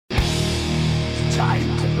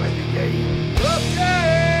Time to play the game.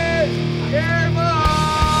 Okay! Game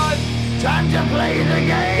on! Time to play the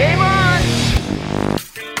game. Game on!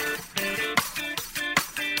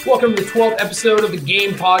 Welcome to the 12th episode of the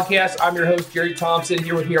Game Podcast. I'm your host, Jerry Thompson.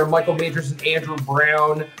 Here with me are Michael Majors and Andrew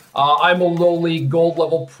Brown. I'm a lowly gold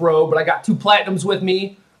level pro, but I got two platinums with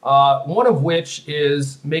me. One of which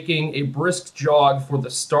is making a brisk jog for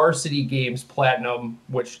the Star City Games Platinum,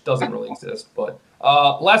 which doesn't really exist. But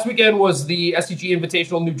last weekend was the SCG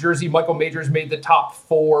Invitational New Jersey. Michael Majors made the top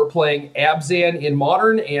 4 playing Abzan in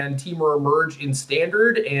Modern and Temur Emerge in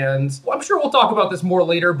Standard. And I'm sure we'll talk about this more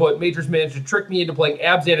later, but Majors managed to trick me into playing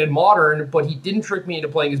Abzan in Modern, but he didn't trick me into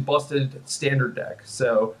playing his busted Standard deck.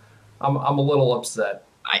 So I'm a little upset.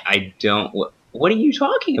 I don't... What are you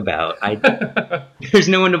talking about? There's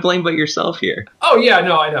no one to blame but yourself here. Oh, yeah,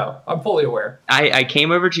 no, I know. I'm fully aware. I came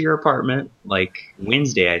over to your apartment, like,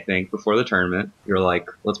 Wednesday, I think, before the tournament. You're like,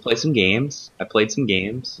 let's play some games. I played some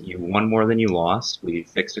games. You won more than you lost. We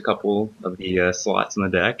fixed a couple of the slots in the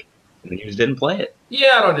deck, and then you just didn't play it.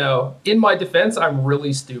 Yeah, I don't know. In my defense, I'm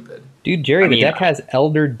really stupid. Dude, Jerry, the deck has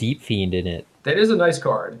Elder Deep Fiend in it. That is a nice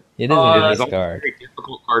card. It is a nice It's card. a very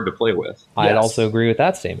difficult card to play with. I'd also agree with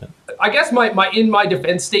that statement. I guess my in my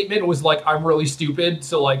defense statement was like, I'm really stupid.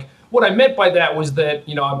 So like what I meant by that was that,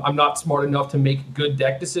 you know, I'm not smart enough to make good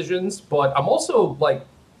deck decisions, but I'm also like,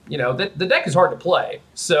 you know, the deck is hard to play.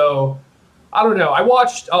 So I don't know. I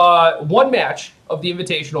watched one match of the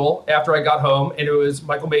Invitational after I got home, and it was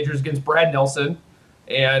Michael Majors against Brad Nelson.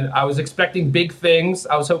 And I was expecting big things.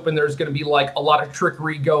 I was hoping there's going to be like a lot of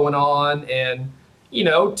trickery going on and, you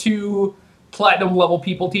know, 2 platinum level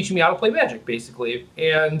people teaching me how to play Magic, basically.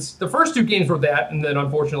 And the first 2 games were that, and then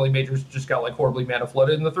unfortunately Majors just got like horribly mana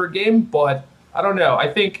flooded in the third game. But I don't know.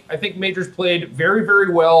 I think Majors played very,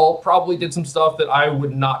 very well. Probably did some stuff that I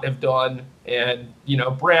would not have done. And, you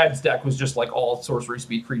know, Brad's deck was just like all sorcery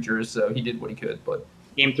speed creatures, so he did what he could. But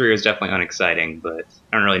Game 3 was definitely unexciting, but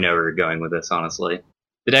I don't really know where we're going with this, honestly.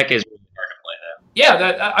 The deck is really hard to play, though.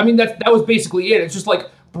 Yeah, that was basically it. It's just like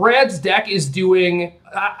Brad's deck is doing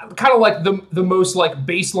kind of like the most like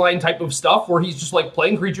baseline type of stuff where he's just like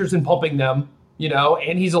playing creatures and pumping them, you know,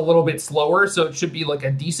 and he's a little bit slower, so it should be like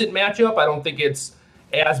a decent matchup. I don't think it's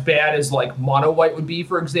as bad as like mono white would be,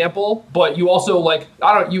 for example. But you also like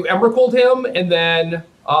you Emrakul'd him, and then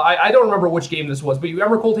I don't remember which game this was, but you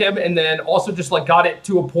Emrakul'd him, and then also just like got it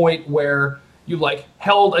to a point where you like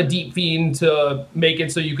held a Deep Fiend to make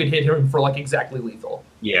it so you could hit him for like exactly lethal.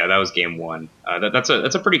 Yeah, that was game 1. That's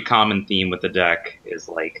a pretty common theme with the deck. Is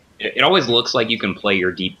like it always looks like you can play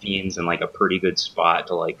your Deep Fiends in like a pretty good spot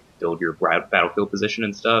to like build your battlefield position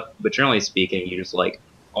and stuff. But generally speaking, you just like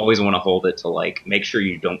always want to hold it to like make sure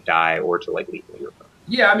you don't die or to like lethal your opponent.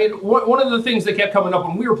 Yeah, I mean, one of the things that kept coming up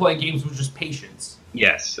when we were playing games was just patience.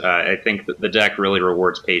 Yes, I think that the deck really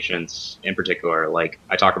rewards patience in particular. Like,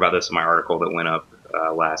 I talk about this in my article that went up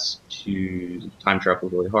last Tuesday. Time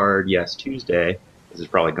traveled really hard. Yes, Tuesday. This is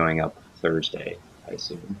probably going up Thursday, I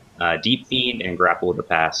assume. Deep Fiend and Grapple of the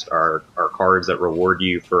Past are cards that reward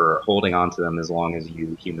you for holding on to them as long as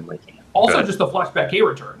you humanly can. Also, just a flashback K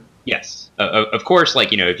return. Yes. Of course,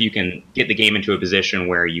 like, you know, if you can get the game into a position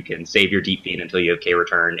where you can save your Deep Fiend until you have K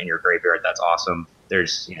return in your graveyard, that's awesome.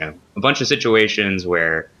 There's, you know, a bunch of situations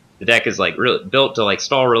where the deck is like really built to like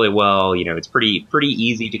stall really well. You know, it's pretty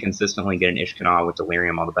easy to consistently get an Ishkanah with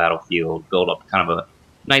Delirium on the battlefield, build up kind of a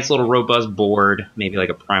nice little robust board, maybe like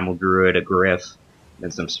a Primal Druid, a Griff,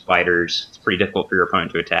 and some spiders. It's pretty difficult for your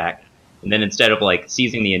opponent to attack. And then instead of like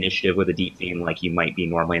seizing the initiative with a Deep Fiend like you might be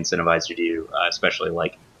normally incentivized to do, especially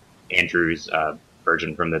like Andrew's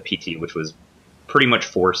version from the PT, which was pretty much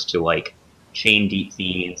forced to like chain Deep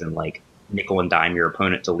Fiends and like nickel and dime your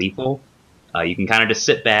opponent to lethal. You can kind of just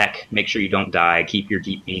sit back, make sure you don't die, keep your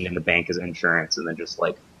Deep Fiend in the bank as insurance, and then just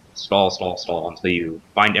like stall until you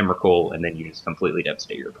find Emrakul, and then you just completely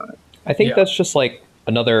devastate your opponent. I think that's just like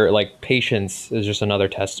another, like, patience is just another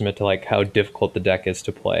testament to like how difficult the deck is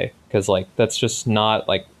to play, because like that's just not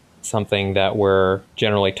like something that we're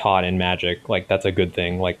generally taught in Magic. Like, that's a good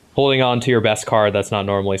thing. Like, holding on to your best card, that's not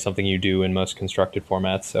normally something you do in most constructed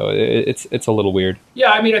formats, so it's a little weird.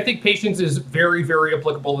 Yeah, I mean, I think patience is very, very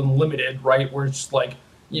applicable in limited, right? Where it's just like,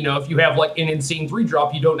 you know, if you have like an insane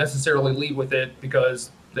 3-drop, you don't necessarily lead with it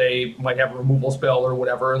because they might have a removal spell or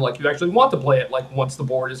whatever, and like you actually want to play it like once the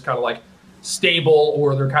board is kind of like stable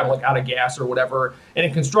or they're kind of like out of gas or whatever. And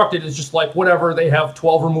in constructed, it's just like whatever, they have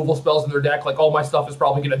 12 removal spells in their deck, like all my stuff is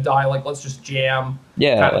probably going to die, like let's just jam,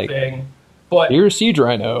 kind of thing. But here's Siege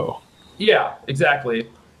Rhino. Yeah, exactly.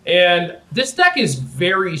 And this deck is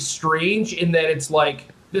very strange in that it's like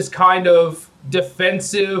this kind of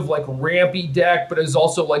defensive, like rampy deck, but is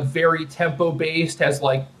also like very tempo based, has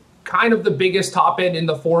like kind of the biggest top end in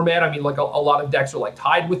the format. I mean, like a lot of decks are like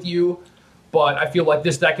tied with you, but I feel like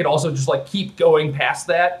this deck could also just like keep going past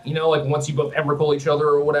that, you know, like once you both Emrakul each other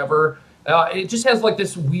or whatever. It just has like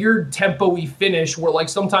this weird tempo-y finish where like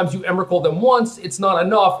sometimes you Emrakul them once, it's not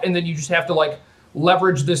enough, and then you just have to like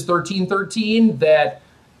leverage this 13/13 that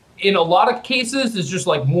in a lot of cases is just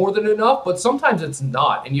like more than enough, but sometimes it's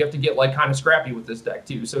not, and you have to get like kind of scrappy with this deck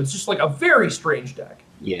too. So it's just like a very strange deck.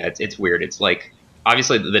 Yeah, it's weird. It's like,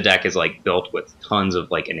 obviously the deck is like built with tons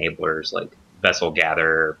of like enablers, like Vessel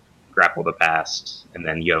Gather, Grapple the Past, and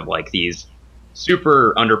then you have like these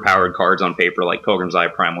super underpowered cards on paper like Pilgrim's Eye,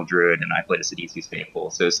 Primal Druid, and I played a Sidisi's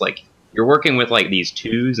Faithful. So it's like you're working with like these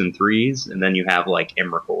 2s and 3s, and then you have like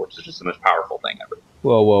Emrakul, which is just the most powerful thing ever.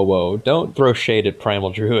 Whoa. Don't throw shade at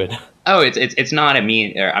Primal Druid. Oh, it's not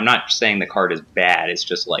I'm not saying the card is bad. It's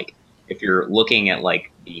just like, if you're looking at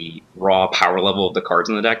like the raw power level of the cards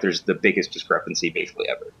in the deck, there's the biggest discrepancy basically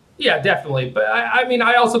ever. Yeah, definitely. But I mean,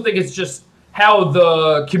 I also think it's just how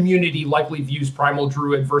the community likely views Primal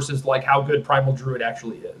Druid versus like how good Primal Druid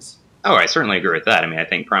actually is. Oh, I certainly agree with that. I mean, I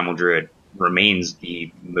think Primal Druid remains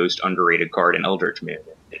the most underrated card in Eldritch community.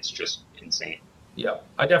 It's just insane. Yeah,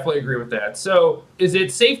 I definitely agree with that. So is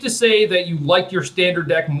it safe to say that you like your standard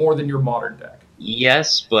deck more than your modern deck?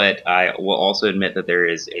 Yes, but I will also admit that there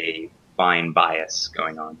is a fine bias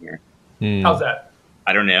going on here. How's that?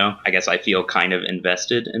 I don't know. I guess I feel kind of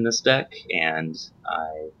invested in this deck, and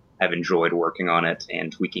I have enjoyed working on it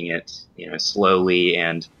and tweaking it, you know, slowly.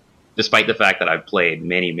 And despite the fact that I've played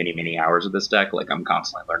many hours of this deck, like I'm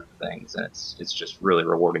constantly learning things, and it's just really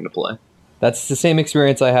rewarding to play. That's the same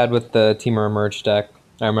experience I had with the Temur Emerge deck.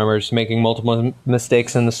 I remember just making multiple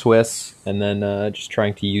mistakes in the Swiss, and then just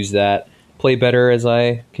trying to use that, play better as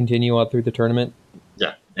I continue on through the tournament.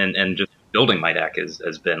 Yeah, and just building my deck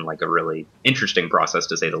has been like a really interesting process,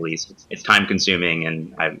 to say the least. It's time consuming,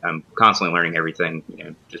 and I'm constantly learning everything, you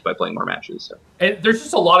know, just by playing more matches. So. And there's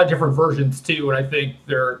just a lot of different versions too, and I think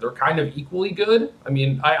they're kind of equally good. I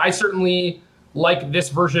mean, I certainly like this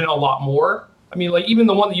version a lot more. I mean, like even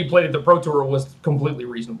the one that you played at the Pro Tour was completely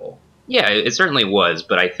reasonable. Yeah, it certainly was,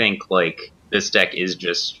 but I think like this deck is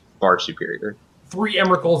just far superior. 3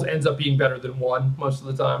 Emrakuls ends up being better than 1 most of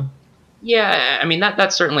the time. Yeah, I mean,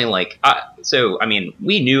 that's certainly like... so, I mean,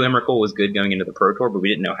 we knew Emrakul was good going into the Pro Tour, but we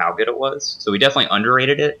didn't know how good it was. So we definitely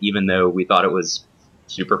underrated it, even though we thought it was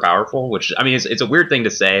super powerful, which, I mean, it's a weird thing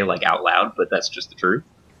to say, like, out loud, but that's just the truth.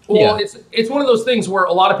 Well, yeah. It's one of those things where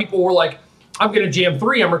a lot of people were like, I'm going to jam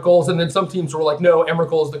 3 Emrakuls, and then some teams were like, no,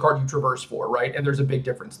 Emrakul is the card you traverse for, right? And there's a big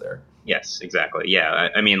difference there. Yes, exactly. Yeah,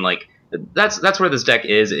 I mean, like... That's where this deck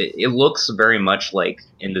is. It looks very much like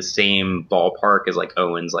in the same ballpark as like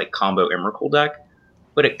Owen's like combo Emrakul deck,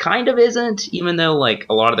 but it kind of isn't, even though like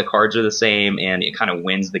a lot of the cards are the same and it kind of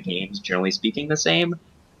wins the games, generally speaking, the same.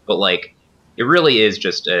 But like it really is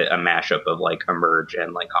just a mashup of like Emerge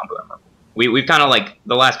and like combo Emrakul. We've kind of like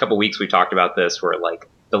the last couple weeks we talked about this, where like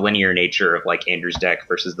the linear nature of like Andrew's deck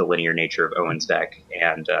versus the linear nature of Owen's deck,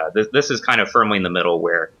 and this is kind of firmly in the middle,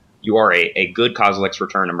 where you are a good Kozilek's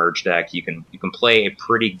Return Emerge deck. You can play a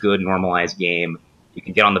pretty good normalized game. You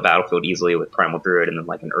can get on the battlefield easily with Primal Druid and then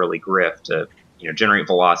like an early Griff to, you know, generate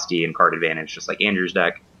velocity and card advantage, just like Andrew's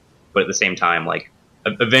deck. But at the same time, like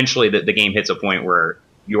eventually the game hits a point where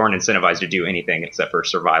you aren't incentivized to do anything except for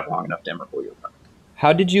survive long enough to Emrakul your opponent.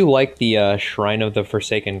 How did you like the Shrine of the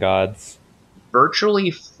Forsaken Gods?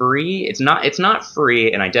 Virtually free. It's not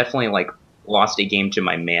free, and I definitely like lost a game to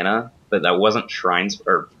my mana, but that wasn't Shrines,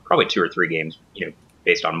 or probably 2 or 3 games, you know,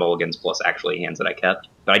 based on mulligans plus actually hands that I kept.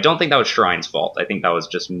 But I don't think that was Shrine's fault. I think that was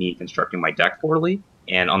just me constructing my deck poorly.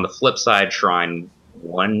 And on the flip side, Shrine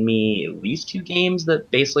won me at least 2 games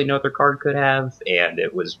that basically no other card could have, and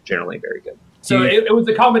it was generally very good. So it was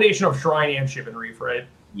a combination of Shrine and Shivan Reef, right?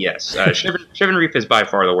 Yes, Shivan Reef is by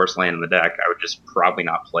far the worst land in the deck. I would just probably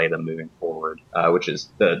not play them moving forward, which is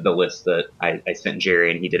the list that I sent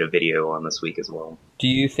Jerry, and he did a video on this week as well. Do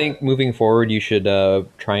you think moving forward you should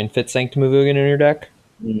try and fit Sanctum of Ugin in your deck?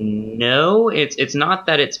 No, it's not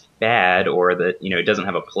that it's bad or that, you know, it doesn't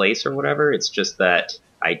have a place or whatever. It's just that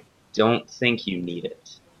I don't think you need it.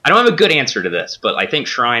 I don't have a good answer to this, but I think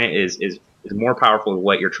Shrine is more powerful than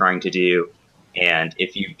what you're trying to do. And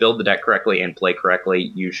if you build the deck correctly and play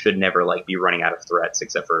correctly, you should never like be running out of threats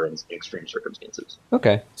except for in extreme circumstances.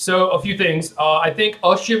 Okay. So a few things. I think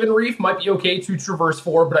a Shivan Reef might be okay to traverse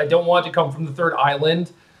for, but I don't want it to come from the 3rd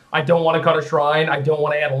island. I don't want to cut a Shrine. I don't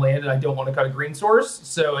want to add a land, and I don't want to cut a green source.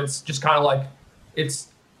 So it's just kind of like it's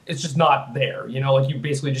just not there. You know, like you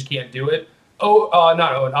basically just can't do it.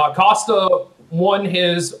 Not Owen. Costa won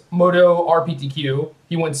his Moto RPTQ.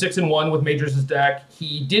 He went 6-1 with Majors' deck.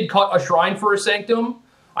 He did cut a Shrine for a Sanctum.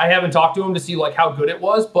 I haven't talked to him to see like how good it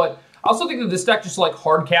was, but I also think that this deck just like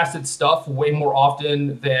hard casted stuff way more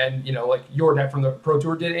often than, you know, like your deck from the Pro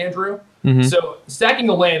Tour did, Andrew. So stacking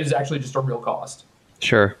a land is actually just a real cost.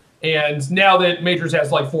 Sure. And now that Majors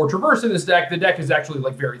has like 4 Traverse in this deck, the deck is actually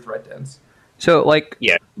like very threat dense. So like,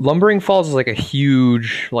 Yeah. Lumbering Falls is like a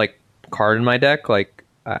huge like card in my deck. Like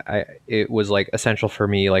it was like essential for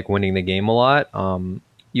me like winning the game a lot.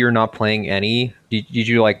 You're not playing any. Did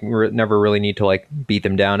you like never really need to like beat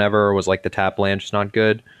them down ever, or was like the tap land just not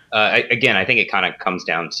good? Again, I think it kind of comes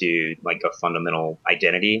down to like a fundamental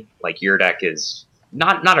identity. Like your deck is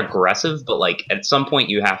not aggressive, but like at some point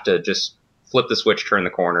you have to just flip the switch, turn the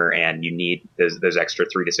corner, and you need those extra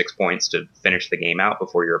 3 to 6 points to finish the game out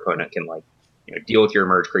before your opponent can like, you know, deal with your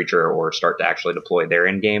emerge creature or start to actually deploy their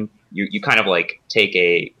end game. You kind of like take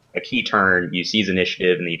a key turn, you seize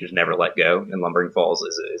initiative, and you just never let go. And Lumbering Falls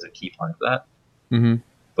is a key part of that. Mm-hmm.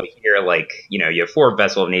 But here, like, you know, you have 4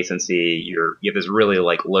 Vessel of Nascency. You have this really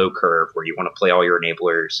like low curve where you want to play all your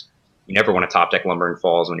enablers. You never want to top deck Lumbering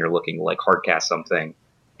Falls when you're looking to like hard cast something.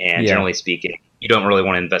 And generally speaking, you don't really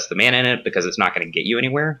want to invest the mana in it because it's not going to get you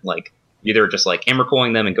anywhere. Like either just like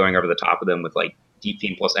Emrakulling them and going over the top of them with like Deep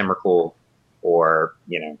Fiend plus Emrakul, or,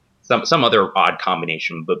 you know, some other odd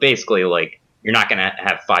combination. But basically, like, you're not going to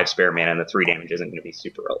have 5 spare mana and the 3 damage isn't going to be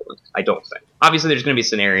super relevant. I don't think. Obviously, there's going to be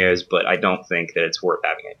scenarios, but I don't think that it's worth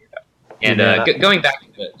having in your deck. And going back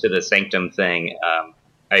to the Sanctum thing,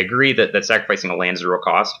 I agree that sacrificing a land is a real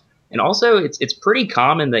cost. And also, it's pretty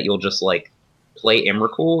common that you'll just like play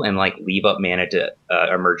Emrakul and like leave up mana to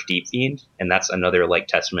emerge Deep Fiend, and that's another like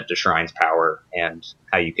testament to Shrine's power and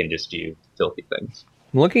how you can just do filthy things.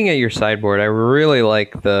 Looking at your sideboard, I really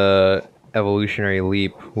like the Evolutionary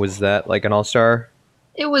Leap. Was that like an all-star?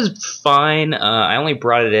 It was fine. I only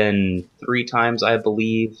brought it in 3 times, I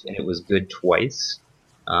believe, and it was good twice.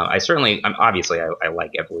 I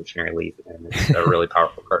like Evolutionary Leap, and it's a really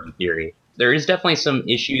powerful card in theory. There is definitely some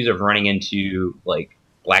issues of running into like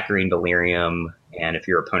Black-Green Delirium, and if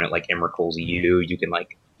your opponent like Emrakul's you can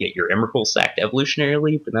like get your Emrakul sacked Evolutionary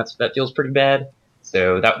Leap, and that feels pretty bad.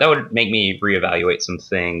 So that would make me reevaluate some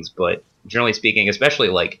things, but generally speaking, especially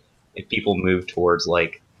like if people move towards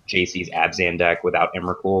like JC's Abzan deck without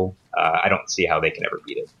Emrakul, I don't see how they can ever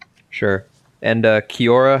beat it. Sure. And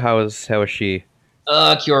Kiora, how is she?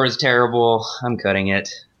 Kiora's terrible. I'm cutting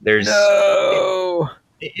it. It's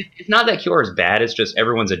not that Kiora's bad, it's just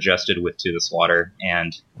everyone's adjusted to the Slaughter,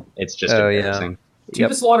 and it's just embarrassing. Yeah.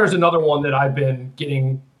 The Slaughter is another one that I've been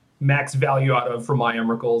getting max value out of from my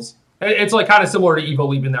Emrakuls. It's like kind of similar to Evo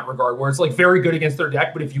Leap in that regard, where it's like very good against their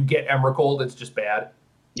deck, but if you get Emrakul, it's just bad.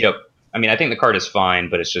 Yep. I mean, I think the card is fine,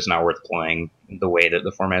 but it's just not worth playing the way that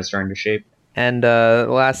the format is starting to shape. And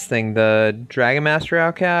last thing, the Dragon Master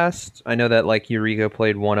Outcast. I know that like Eureka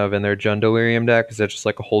played one of in their Jund Delirium deck. Is that just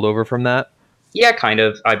like a holdover from that? Yeah, kind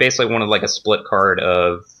of. I basically wanted like a split card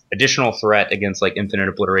of additional threat against like Infinite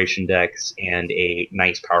Obliteration decks and a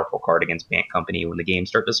nice powerful card against Bant Company when the games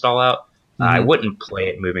start to stall out. I wouldn't play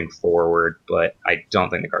it moving forward, but I don't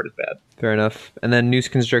think the card is bad. Fair enough. And then Noose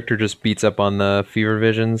Constrictor just beats up on the Fever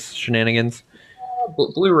Visions shenanigans.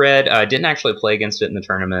 Blue-red, didn't actually play against it in the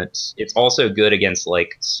tournament. It's also good against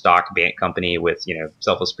like stock Bant Company with, you know,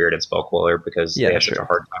 Selfless Spirit and Spellqueller because they have such a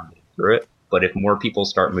hard time getting through it. But if more people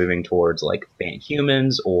start moving towards like Bant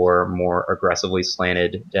Humans or more aggressively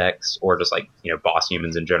slanted decks or just like, you know, boss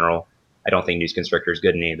humans in general, I don't think Noose Constrictor is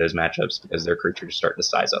good in any of those matchups because their creatures start to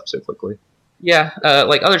size up so quickly. Yeah,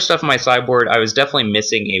 like other stuff on my sideboard, I was definitely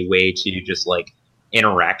missing a way to just like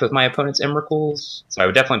interact with my opponent's Emrakuls. So I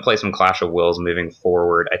would definitely play some Clash of Wills moving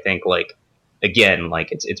forward. I think like, again, like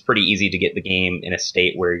it's pretty easy to get the game in a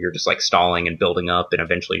state where you're just like stalling and building up, and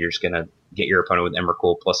eventually you're just going to get your opponent with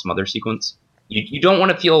Emrakul plus some other sequence. You don't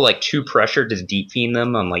want to feel like too pressured to Deep Fiend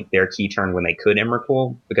them on like their key turn when they could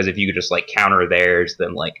Emrakul, because if you could just like counter theirs,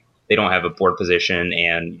 then like they don't have a board position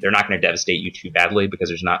and they're not going to devastate you too badly because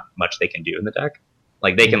there's not much they can do in the deck.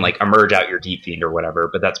 Like they can like emerge out your Deep Fiend or whatever,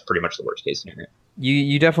 but that's pretty much the worst case scenario.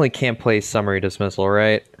 You definitely can't play Summary Dismissal,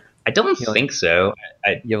 right? I don't think so.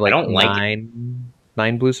 You have like I don't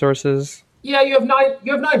nine blue sources. Yeah, you have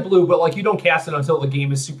nine blue, but like you don't cast it until the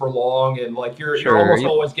game is super long, and like you're almost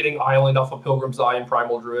always getting Island off of Pilgrim's Eye and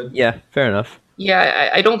Primal Druid. Yeah, fair enough. Yeah,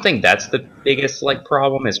 I don't think that's the biggest like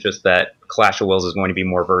problem. It's just that Clash of Wills is going to be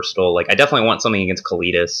more versatile. Like I definitely want something against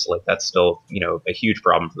Kalitas. Like that's still, you know, a huge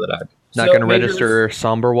problem for the deck. Not going to register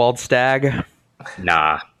Somberwald Stag?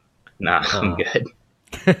 Nah, I'm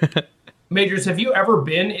good. Majors, have you ever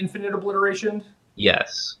been Infinite Obliteration?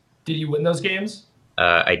 Yes. Did you win those games?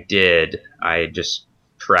 I did. I just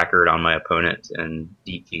trackered on my opponent and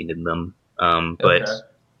deep fiended them. But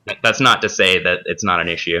that's not to say that it's not an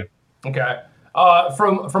issue. Okay.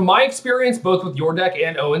 From my experience, both with your deck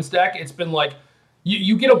and Owen's deck, it's been like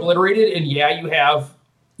you get obliterated, and yeah, you have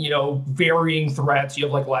varying threats. You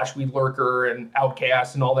have like Lashweed Lurker and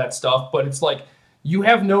Outcast and all that stuff, but it's like you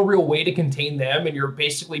have no real way to contain them, and you're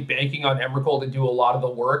basically banking on Emrakul to do a lot of the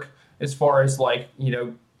work as far as like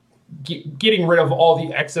getting rid of all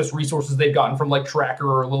the excess resources they've gotten from like Tracker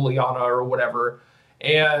or Liliana or whatever.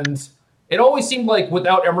 And it always seemed like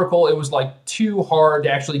without Emrakul, it was like too hard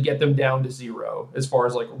to actually get them down to 0 as far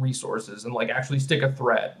as like resources and like actually stick a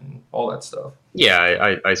threat and all that stuff.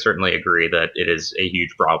 Yeah, I certainly agree that it is a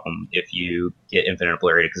huge problem if you get infinite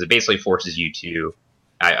obliterated, because it basically forces you to.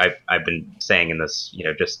 I've been saying in this,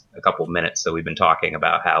 just a couple of minutes that we've been talking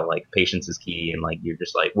about how like patience is key, and like you're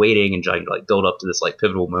just like waiting and trying to like build up to this like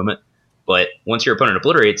pivotal moment. But once your opponent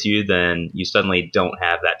obliterates you, then you suddenly don't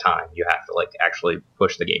have that time. You have to like actually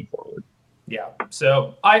push the game forward. Yeah,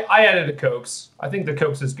 so I added a Coax. I think the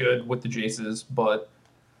Coax is good with the Jaces, but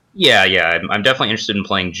yeah, I'm definitely interested in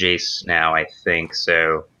playing Jace now. I think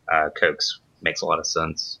so. Coax makes a lot of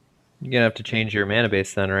sense. You're gonna have to change your mana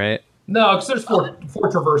base then, right? No, because there's four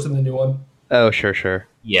Traverse in the new one. Oh, sure.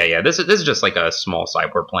 Yeah. This is just like a small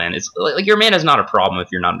sideboard plan. It's like your mana is not a problem if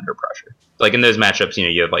you're not under pressure. Like in those matchups,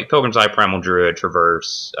 you have like Pilgrim's Eye, Primal Druid,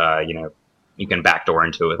 Traverse. You can backdoor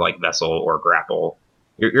into it with like Vessel or Grapple.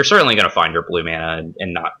 You're certainly going to find your blue mana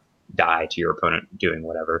and not die to your opponent doing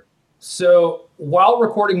whatever. So while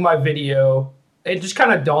recording my video, it just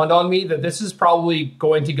kind of dawned on me that this is probably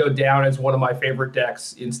going to go down as one of my favorite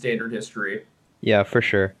decks in Standard history. Yeah, for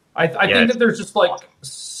sure. I think that there's just like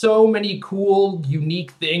so many cool,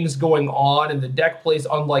 unique things going on, and the deck plays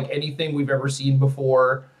unlike anything we've ever seen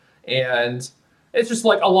before. And it's just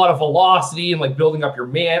like a lot of velocity and like building up your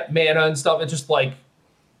mana and stuff. It's just like,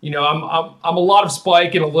 I'm a lot of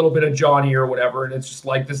Spike and a little bit of Johnny or whatever, and it's just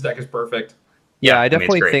like this deck is perfect. Yeah, I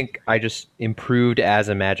definitely think I just improved as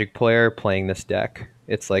a Magic player playing this deck.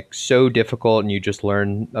 It's like so difficult, and you just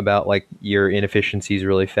learn about like your inefficiencies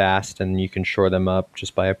really fast, and you can shore them up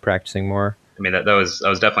just by practicing more. I mean, that was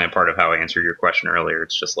definitely a part of how I answered your question earlier.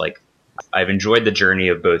 It's just like I've enjoyed the journey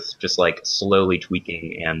of both just like slowly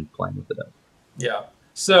tweaking and playing with the deck. Yeah.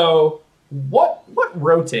 So what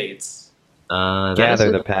rotates?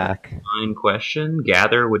 Gather the pack. Fine question.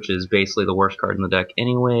 Gather, which is basically the worst card in the deck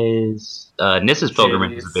anyways. Nissa's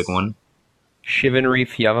Pilgrimage is a big one. Shivan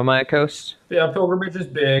Reef Yavimaya Coast. Yeah, Pilgrimage is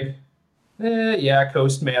big. Yeah,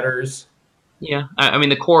 Coast matters. Yeah, I mean,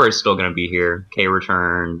 the core is still going to be here.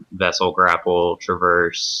 K-Return, Vessel, Grapple,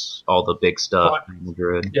 Traverse, all the big stuff. Primal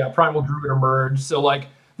Druid. Yeah, Primal Druid emerge. So, like,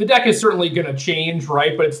 the deck is certainly going to change,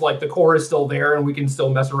 right? But it's like the core is still there, and we can still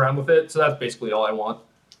mess around with it. So that's basically all I want.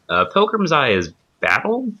 Pilgrim's Eye is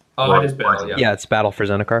Battle? It is Battle, yeah. Yeah, it's Battle for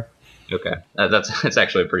Zendikar. Okay, that's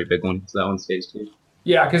actually a pretty big one. So that one stays too.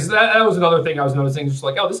 Yeah, because that was another thing I was noticing. Just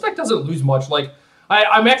like, this deck doesn't lose much. Like,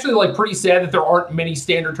 I'm actually like pretty sad that there aren't many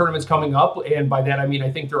Standard tournaments coming up, and by that I mean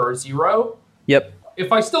I think there are 0. Yep.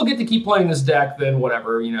 If I still get to keep playing this deck, then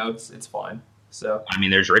whatever, it's fine. So I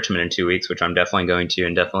mean, there's Richmond in 2 weeks, which I'm definitely going to,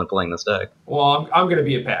 and definitely playing this deck. Well, I'm going to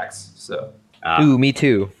be at PAX. So. Ooh, me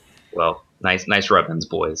too. Well, nice rub-ins,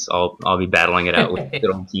 boys. I'll be battling it out with good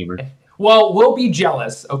old teamer. Well, we'll be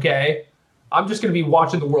jealous, okay? I'm just going to be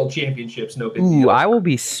watching the World Championships, no big deal. I will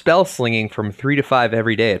be spell slinging from 3 to 5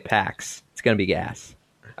 every day at PAX. It's going to be gas.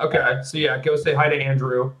 Okay, so yeah, go say hi to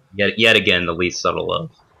Andrew. Yet again, the least subtle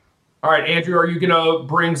love. All right, Andrew, are you going to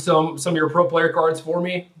bring some of your pro player cards for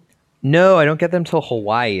me? No, I don't get them till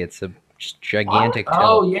Hawaii. It's a gigantic tilt.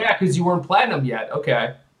 Oh, yeah, because you weren't platinum yet.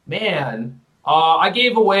 Okay. Man, I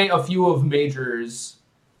gave away a few of Majors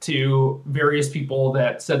to various people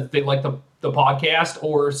that said that they liked the podcast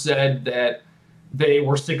or said that they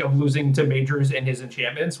were sick of losing to Majors and his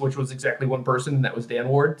enchantments, which was exactly one person, and that was Dan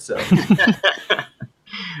Ward. So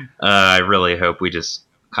I really hope we just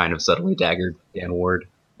kind of subtly daggered Dan Ward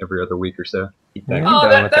every other week or so.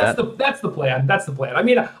 That's the plan. That's the plan. I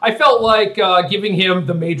mean, I felt like giving him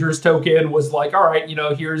the Majors token was like, all right,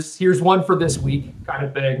 here's one for this week kind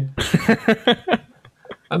of thing.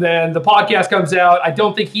 And then the podcast comes out. I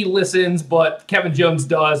don't think he listens, but Kevin Jones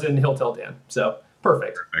does, and he'll tell Dan. So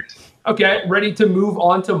perfect. Okay, ready to move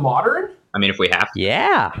on to Modern? I mean, if we have to.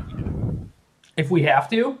 Yeah. If we have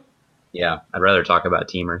to? Yeah, I'd rather talk about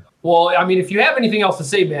Teamer. Well, I mean, if you have anything else to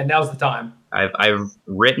say, man, now's the time. I've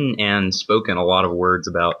written and spoken a lot of words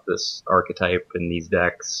about this archetype in these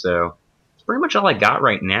decks, so it's pretty much all I got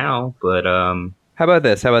right now. But How about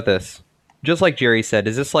this? Just like Jerry said,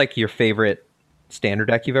 is this like your favorite Standard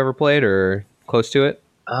deck you've ever played, or close to it?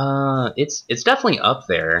 It's definitely up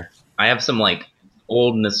there. I have some like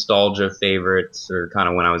old nostalgia favorites, or kind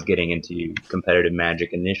of when I was getting into competitive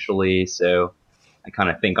Magic initially, so I kind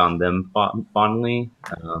of think on them fondly.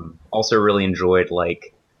 Also really enjoyed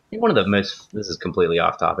like I think one of the most. This is completely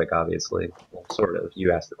off topic, obviously. Well, sort of.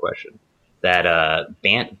 You asked the question. That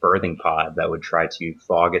Bant birthing pod that would try to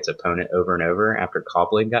fog its opponent over and over after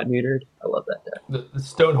Caw-Blade got neutered. I love that deck. The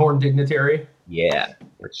Stonehorn Dignitary. Yeah,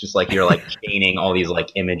 it's just like you're like chaining all these like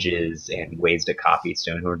images and ways to copy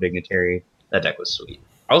Stonehorn Dignitary. That deck was sweet.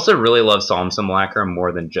 I also really love Solemn Simulacrum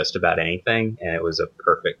more than just about anything, and it was a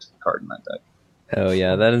perfect card in that deck. Oh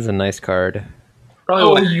yeah, that is a nice card.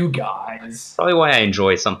 Probably You guys. Probably why I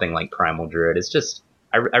enjoy something like Primal Druid. It's just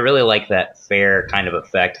I really like that fair kind of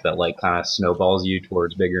effect that like kind of snowballs you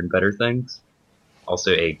towards bigger and better things.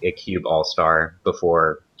 Also a Cube All-Star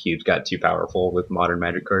before Cubes got too powerful with modern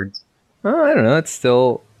Magic cards. I don't know. It's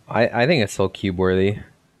still I think it's still cube worthy.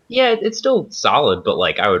 Yeah, it's still solid, but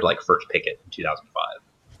like I would like first pick it in 2005.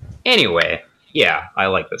 Anyway, yeah, I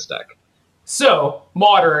like this deck. So,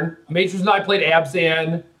 Modern. Majors and I played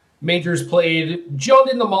Abzan. Majors played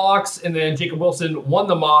Jund in the Mox, and then Jacob Wilson won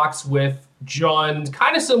the Mox with Jund.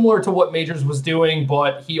 Kind of similar to what Majors was doing,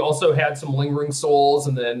 but he also had some Lingering Souls,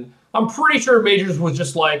 and then I'm pretty sure Majors was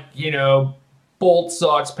just like, Bolt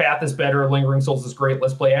sucks, Path is better, Lingering Souls is great,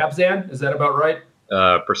 let's play Abzan. Is that about right?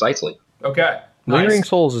 Precisely. Okay. Lingering Nice.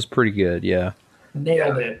 Souls is pretty good, yeah.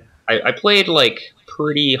 Nailed it. I played like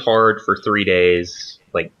pretty hard for 3 days,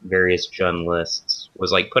 like various Jund lists.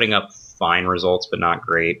 Was like putting up fine results, but not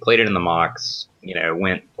great. Played it in the Mox.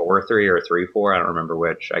 Went 4-3 or 3-4. I don't remember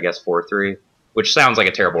which. I guess 4-3, which sounds like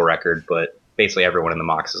a terrible record, but basically everyone in the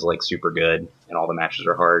Mox is like super good, and all the matches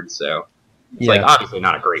are hard. So it's like obviously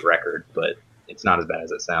not a great record, but it's not as bad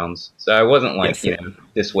as it sounds. So I wasn't like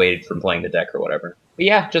dissuaded from playing the deck or whatever. But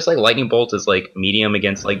yeah, just like Lightning Bolt is like medium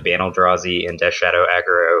against like Ban Eldrazi and Death Shadow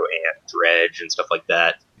aggro and Dredge and stuff like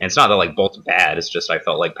that. And it's not that like Bolt's bad, it's just I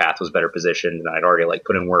felt like Path was better positioned, and I'd already like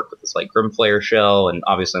put in work with this like Grimflayer shell, and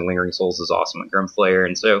obviously Lingering Souls is awesome at Grimflayer,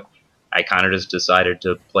 and so I kind of just decided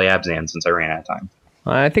to play Abzan since I ran out of time.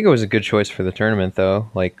 I think it was a good choice for the tournament, though.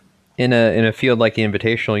 Like in a field like the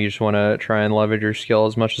Invitational, you just want to try and leverage your skill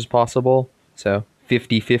as much as possible. So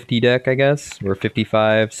 50-50 deck, I guess, or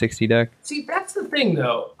 55-60 deck. See, that's the thing,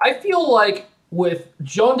 though. I feel like with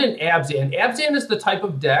Jund and Abzan is the type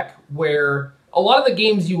of deck where a lot of the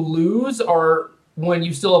games you lose are when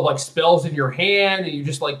you still have like spells in your hand and you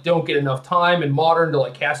just like don't get enough time in Modern to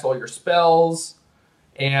like cast all your spells.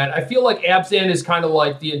 And I feel like Abzan is kind of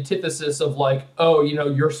like the antithesis of like, oh,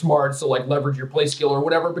 you're smart, so like leverage your play skill or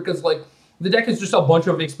whatever, because like the deck is just a bunch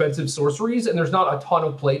of expensive sorceries and there's not a ton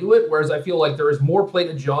of play to it, whereas I feel like there is more play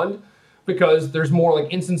to Jund because there's more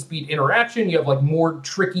like instant speed interaction. You have like more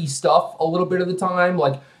tricky stuff a little bit of the time.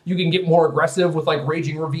 Like you can get more aggressive with like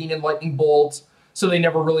Raging Ravine and Lightning Bolt, so they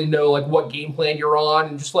never really know like what game plan you're on.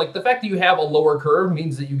 And just like the fact that you have a lower curve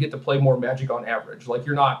means that you get to play more Magic on average. Like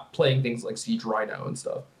you're not playing things like Siege Rhino and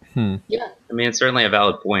stuff. Yeah, I mean it's certainly a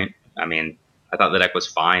valid point. I mean, I thought the deck was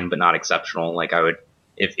fine, but not exceptional. Like I would,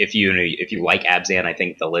 if you like Abzan, I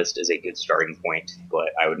think the list is a good starting point, but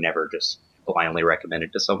I would never just blindly recommend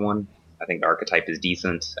it to someone. I think the archetype is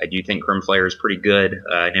decent. I do think Grimflayer is pretty good.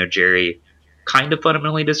 I know Jerry kind of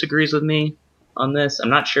fundamentally disagrees with me on this.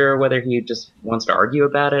 I'm not sure whether he just wants to argue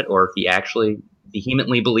about it or if he actually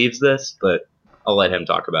vehemently believes this, but I'll let him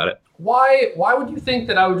talk about it. Why would you think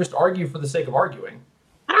that I would just argue for the sake of arguing?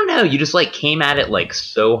 I don't know. You just like came at it like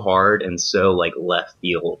so hard and so like left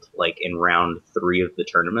field, like in round 3 of the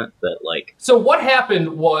tournament that like. So what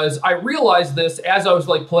happened was I realized this as I was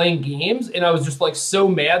like playing games, and I was just like so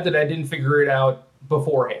mad that I didn't figure it out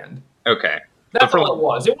beforehand. Okay. That's all it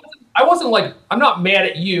was. I wasn't like, I'm not mad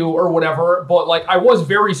at you or whatever, but like I was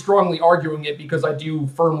very strongly arguing it because I do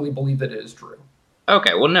firmly believe that it is true.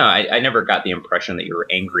 Okay, well, no, I never got the impression that you were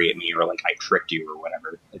angry at me or like I tricked you or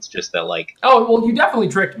whatever. It's just that like. Oh, well, you definitely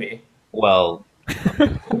tricked me. Well.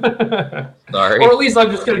 Sorry. Or at least I'm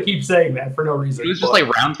just going to keep saying that for no reason. It was just like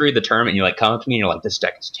round 3 of the tournament, you like come up to me and you're like, this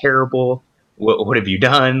deck is terrible. What have you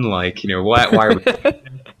done? Like, why are we.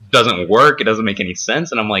 Doesn't work. It doesn't make any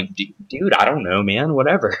sense. And I'm like, dude, I don't know, man.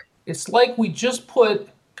 Whatever. It's like we just put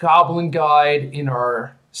Goblin Guide in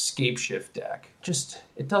our Scapeshift deck. Just,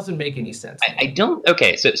 it doesn't make any sense. I don't.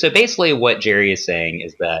 Okay, so basically what Jerry is saying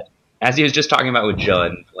is that, as he was just talking about with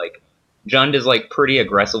Jund, like, Jund is like pretty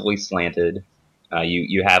aggressively slanted.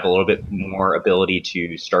 You have a little bit more ability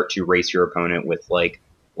to start to race your opponent with like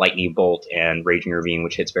Lightning Bolt and Raging Ravine,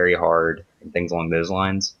 which hits very hard and things along those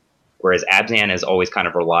lines. Whereas Abzan has always kind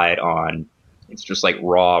of relied on, it's just like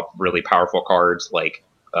raw, really powerful cards like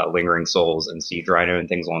Lingering Souls and Siege Rhino and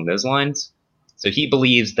things along those lines. So he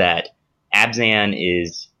believes that Abzan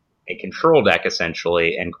is a control deck,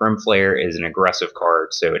 essentially, and Grimflayer is an aggressive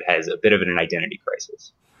card, so it has a bit of an identity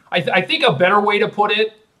crisis. I think a better way to put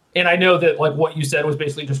it, and I know that like what you said was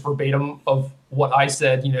basically just verbatim of what I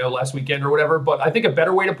said, last weekend or whatever, but I think a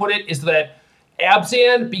better way to put it is that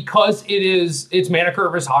Abzan, because its mana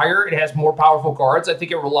curve is higher, it has more powerful cards. I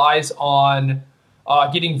think it relies on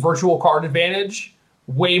getting virtual card advantage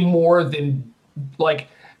way more than like,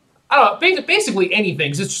 I don't know, basically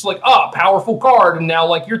anything. It's just like, powerful card, and now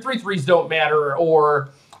like your 3/3s don't matter or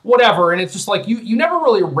whatever. And it's just like you never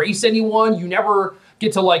really race anyone. You never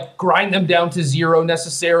get to like grind them down to 0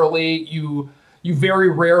 necessarily. You very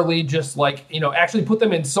rarely just like, actually put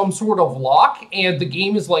them in some sort of lock, and the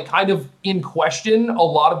game is like kind of in question a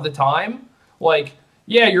lot of the time. Like,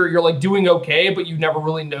 yeah, you're like doing okay, but you never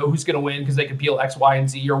really know who's going to win because they can peel X, Y, and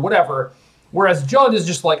Z or whatever. Whereas Jund is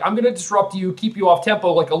just like, I'm going to disrupt you, keep you off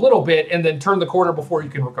tempo like a little bit, and then turn the corner before you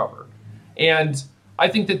can recover. And I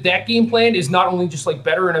think that game plan is not only just like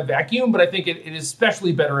better in a vacuum, but I think it is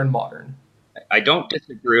especially better in Modern. I don't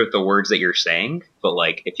disagree with the words that you're saying, but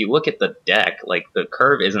like if you look at the deck, like the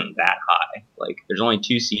curve isn't that high. Like there's only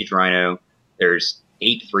 2 Siege Rhino, there's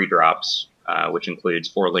 8 3-drops, which includes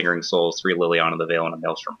 4 Lingering Souls, 3 Liliana the Veil, and a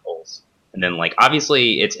Maelstrom Pulse. And then, like,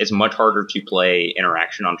 obviously, it's much harder to play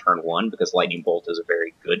Interaction on turn 1 because Lightning Bolt is a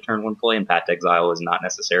very good turn 1 play, and Path to Exile is not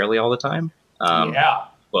necessarily all the time. Yeah.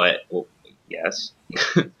 But, well, yes.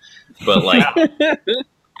 But, like,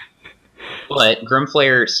 but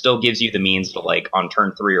Grimflayer still gives you the means to, like, on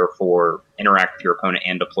turn 3 or 4, interact with your opponent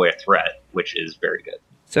and deploy a threat, which is very good.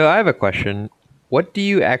 So I have a question. What do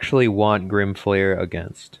you actually want Grimflayer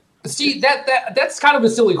against? See, that's kind of a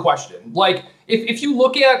silly question. Like, if you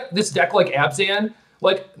look at this deck like Abzan,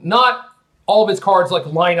 like, not all of its cards, like,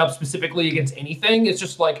 line up specifically against anything. It's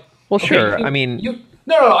just like... Well, okay, sure,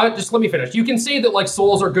 just let me finish. You can say that, like,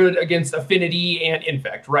 Souls are good against Affinity and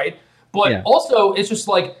Infect, right? But also, it's just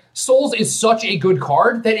like, Souls is such a good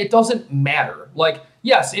card that it doesn't matter. Like,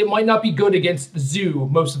 yes, it might not be good against Zoo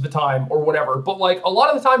most of the time or whatever, but, like, a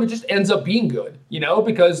lot of the time it just ends up being good,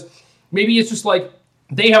 because maybe it's just like,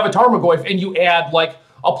 they have a Tarmogoyf, and you add, like,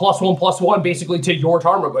 a +1/+1 basically to your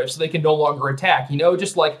Tarmogoyf, so they can no longer attack,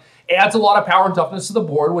 just, like, adds a lot of power and toughness to the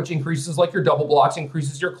board, which increases, like, your double blocks,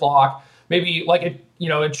 increases your clock, maybe, like,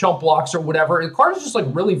 it chump blocks or whatever. The card is just, like,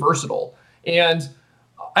 really versatile. And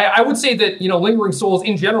I would say that, Lingering Souls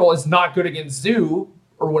in general is not good against Zoo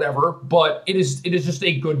or whatever, but it is just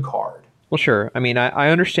a good card. Well, sure. I mean, I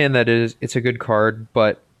understand that it's a good card,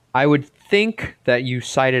 but I would think that you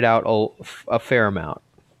cited out a fair amount.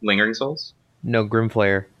 Lingering Souls? No,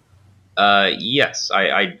 Grimflayer. Yes,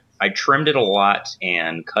 I trimmed it a lot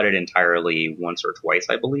and cut it entirely once or twice,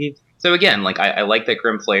 I believe. So again, like I like that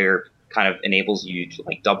Grimflayer kind of enables you to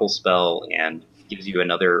like double spell and gives you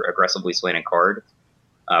another aggressively slanted card,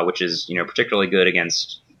 which is particularly good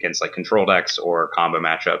against like control decks or combo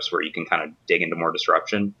matchups where you can kind of dig into more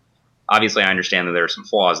disruption. Obviously, I understand that there are some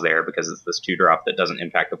flaws there because it's this 2-drop that doesn't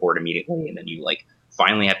impact the board immediately, and then you like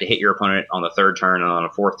finally have to hit your opponent on the 3rd turn, and on a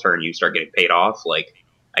 4th turn you start getting paid off. Like,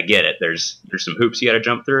 I get it. There's some hoops you got to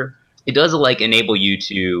jump through. It does like enable you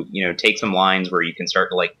to take some lines where you can start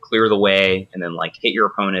to like clear the way and then like hit your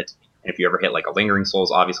opponent. And if you ever hit like a Lingering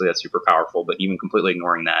Souls, obviously that's super powerful. But even completely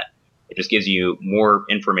ignoring that, it just gives you more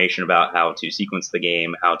information about how to sequence the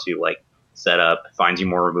game, how to like set up, finds you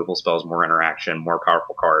more removal spells, more interaction, more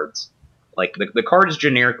powerful cards. Like, the card is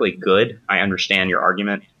generically good. I understand your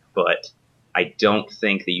argument, but I don't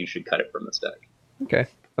think that you should cut it from this deck. Okay.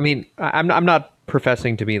 I mean, I'm not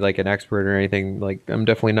professing to be, like, an expert or anything. Like, I'm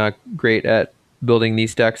definitely not great at building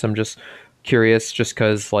these decks. I'm just curious just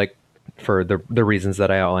because, like, for the reasons that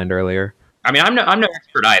I outlined earlier. I mean, I'm no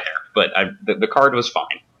expert either, but the card was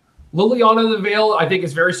fine. Liliana the Veil, I think,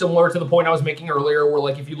 is very similar to the point I was making earlier, where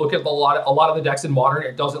like if you look at a lot of the decks in Modern,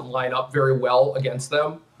 it doesn't line up very well against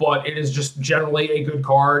them, but it is just generally a good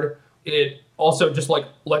card. It also just like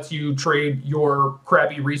lets you trade your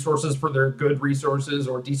crappy resources for their good resources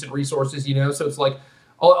or decent resources, So it's like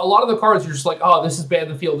a lot of the cards you're just like, oh, this is bad in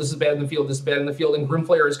the field, this is bad in the field, this is bad in the field, and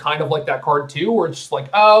Grimflayer is kind of like that card too, where it's just like,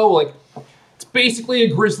 oh, like it's basically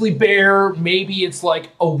a grizzly bear. Maybe it's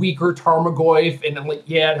like a weaker Tarmogoyf, and like,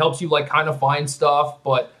 yeah, it helps you like kind of find stuff,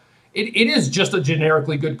 but it is just a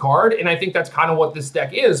generically good card. And I think that's kind of what this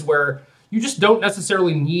deck is, where you just don't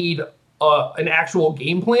necessarily need an actual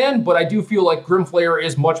game plan, but I do feel like Grimflayer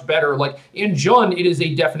is much better. Like in Jund, it is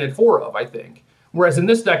a definite 4 of, I think. Whereas in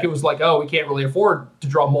this deck, it was like, oh, we can't really afford to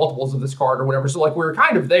draw multiples of this card or whatever. So like we were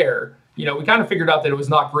kind of there. We kind of figured out that it was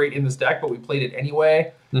not great in this deck, but we played it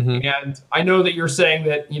anyway. Mm-hmm. And I know that you're saying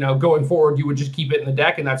that, going forward, you would just keep it in the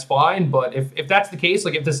deck and that's fine. But if that's the case,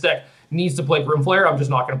 like if this deck needs to play Grimflare, I'm just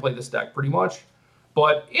not going to play this deck pretty much.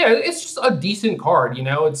 But yeah, it's just a decent card,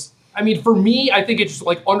 for me, I think it's just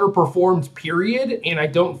like underperformed, period. And I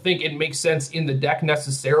don't think it makes sense in the deck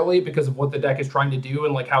necessarily because of what the deck is trying to do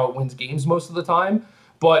and like how it wins games most of the time.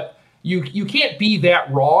 But you can't be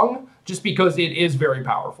that wrong just because it is very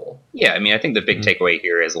powerful. Yeah, I think the big takeaway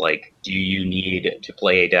here is like, do you need to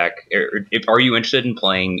play a deck, or are you interested in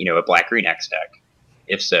playing, a Black-Green X deck?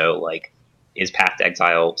 If so, like, is Path to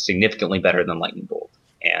Exile significantly better than Lightning Bolt?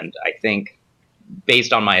 And I think,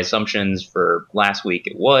 based on my assumptions for last week,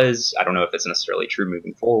 it was. I don't know if it's necessarily true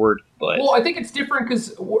moving forward, but... Well, I think it's different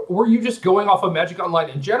because were you just going off of Magic Online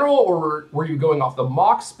in general, or were you going off the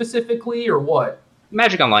MOC specifically, or what?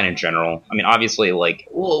 Magic Online in general. Obviously, like,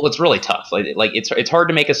 well, it's really tough. Like it's hard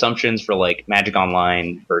to make assumptions for like Magic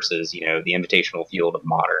Online versus the invitational field of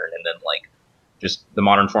Modern, and then like just the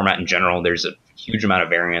Modern format in general. There's a huge amount of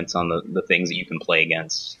variance on the things that you can play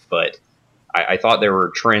against. But I thought there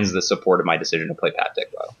were trends that supported my decision to play Path to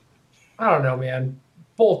Exile. I don't know, man.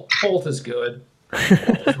 Bolt is good.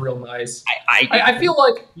 Bolt is real nice. I feel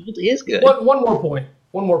like Bolt is good. One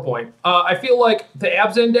more point. I feel like the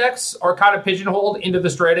Abzan decks are kind of pigeonholed into the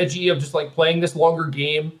strategy of just like playing this longer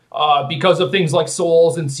game because of things like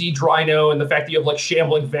Souls and Siege Rhino and the fact that you have like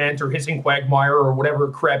Shambling Vent or Hissing Quagmire or whatever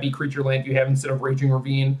crappy creature land you have instead of Raging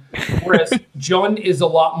Ravine. Whereas Jund is a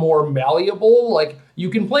lot more malleable. Like you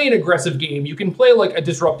can play an aggressive game, you can play like a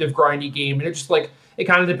disruptive grindy game, and it's just like it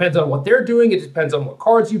kind of depends on what they're doing. It depends on what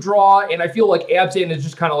cards you draw, and I feel like Abzan is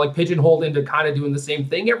just kind of like pigeonholed into kind of doing the same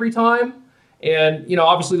thing every time. And,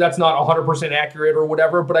 obviously that's not 100% accurate or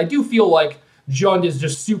whatever, but I do feel like Jund is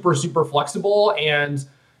just super, super flexible and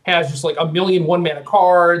has just like a million 1-mana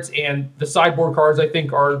cards, and the sideboard cards I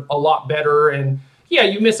think are a lot better. And yeah,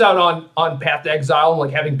 you miss out on Path to Exile and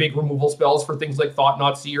like having big removal spells for things like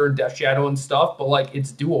Thought-Knot Seer and Death Shadow and stuff, but like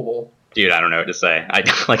it's doable. Dude, I don't know what to say. I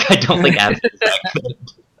don't think Abzan is that good.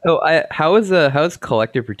 Oh, how is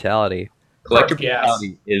Collective Brutality? Collective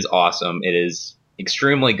Brutality is awesome. It is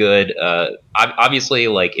extremely good. Obviously,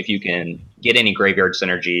 like if you can get any graveyard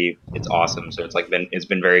synergy, it's awesome. So it's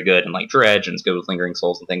been very good in like Dredge, and it's good with Lingering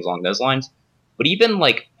Souls and things along those lines. But even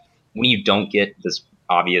like when you don't get this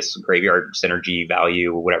obvious graveyard synergy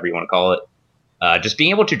value, or whatever you want to call it, just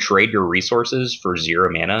being able to trade your resources for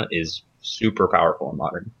 0 mana is super powerful in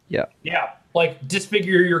Modern. Yeah. Like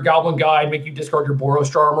disfigure your Goblin Guide, make you discard your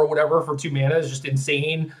Boros Charm or whatever for 2 mana is just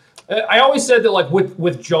insane. I always said that like with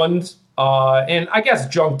Jund, and I guess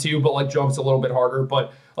Junk too, but like Junk's a little bit harder.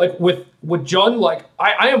 But like with Jund, like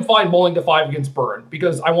I am fine mulling to 5 against Burn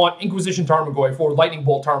because I want Inquisition Tarmogoyf or Lightning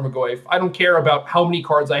Bolt Tarmogoyf. I don't care about how many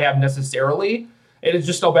cards I have necessarily. It is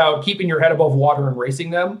just about keeping your head above water and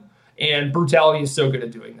racing them. And Brutality is so good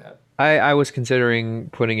at doing that. I was considering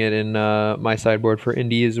putting it in my sideboard for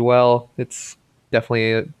Indy as well. It's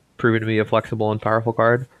definitely proven to be a flexible and powerful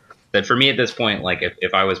card. That for me at this point, like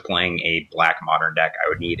if I was playing a black Modern deck, I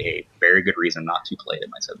would need a very good reason not to play it in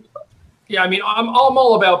my 75. Yeah, I'm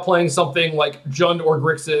all about playing something like Jund or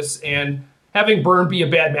Grixis and having Burn be a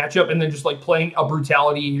bad matchup, and then just like playing a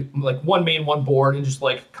Brutality, like 1 main, 1 board, and just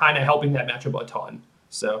like kind of helping that matchup a ton.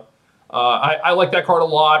 So I like that card a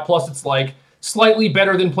lot. Plus, it's like slightly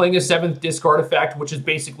better than playing a 7th discard effect, which is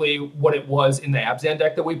basically what it was in the Abzan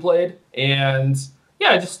deck that we played. And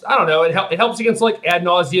yeah, just, I don't know, it helps against like Ad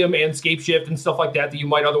Nauseam and Scapeshift and stuff like that you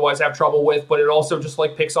might otherwise have trouble with, but it also just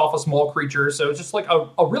like picks off a small creature, so it's just like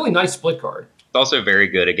a really nice split card. It's also very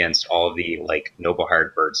good against all of the like Noble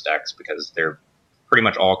Hired Birds decks because they're pretty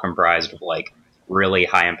much all comprised of like really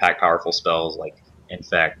high impact powerful spells like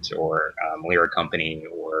Infect or Lyra Company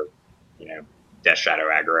or Death Shadow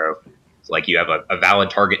aggro. So like you have a valid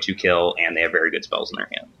target to kill, and they have very good spells in their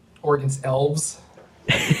hand. Or against elves.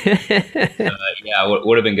 Yeah,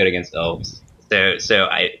 would have been good against elves. So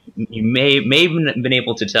you may have been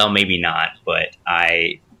able to tell, maybe not, but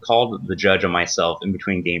I called the judge on myself in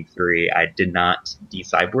between game 3. I did not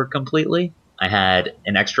de-sideboard completely. I had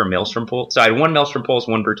an extra Maelstrom Pulse. So I had 1 Maelstrom Pulse,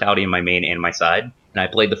 1 Brutality in my main and my side, and I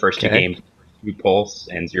played the first 2 games 2 Pulse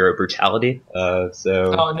and 0 Brutality. Oh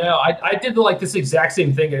no, I did like this exact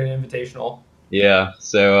same thing at an Invitational. Yeah,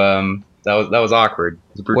 so that was awkward.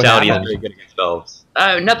 The Brutality is very good against elves.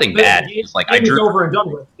 Nothing bad. It's like I drew over and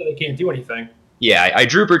done with, so they can't do anything. Yeah, I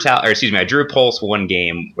drew I drew Pulse 1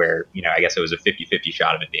 game where, I guess it was a 50-50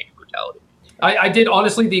 shot of it being Brutality. I did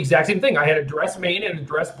honestly the exact same thing. I had a Dress main and a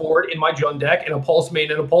Dress board in my Jund deck, and a Pulse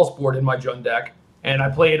main and a Pulse board in my Jund deck. and I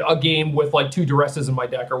played a game with like 2 Duresses in my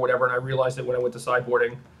deck or whatever, and I realized it when I went to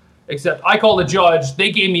sideboarding. Except I called the judge,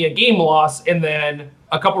 they gave me a game loss, and then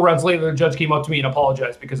a couple rounds later, the judge came up to me and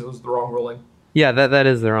apologized because it was the wrong ruling. Yeah, that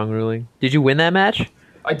is the wrong ruling. Did you win that match?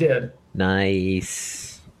 I did.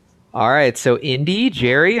 Nice. All right, so Indy,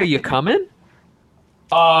 Jerry, are you coming?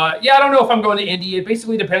 Yeah, I don't know if I'm going to Indy. It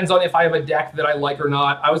basically depends on if I have a deck that I like or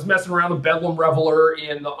not. I was messing around with Bedlam Reveler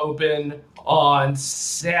in the Open on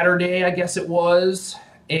Saturday, I guess it was,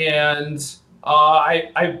 and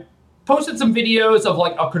I posted some videos of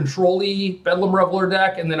like a control-y Bedlam Reveler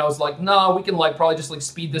deck, and then I was like, no, we can like probably just like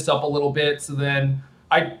speed this up a little bit. So then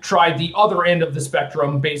I tried the other end of the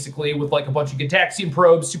spectrum, basically, with like a bunch of Gitaxian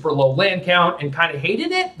probes, super low land count, and kind of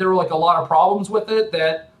hated it. There were like a lot of problems with it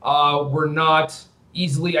that were not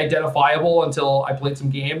easily identifiable until I played some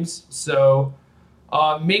games. So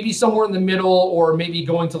maybe somewhere in the middle, or maybe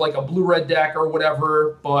going to like a blue-red deck or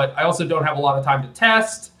whatever, but I also don't have a lot of time to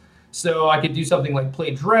test. So I could do something like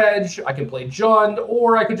play Dredge, I could play Jund,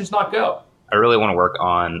 or I could just not go. I really want to work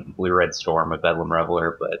on Blue Red Storm with Bedlam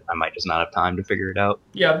Reveler, but I might just not have time to figure it out.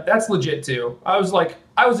 Yeah, that's legit too. I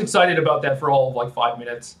was excited about that for all of like 5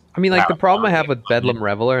 minutes. I mean, like, the problem I have with Bedlam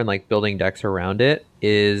Reveler and like building decks around it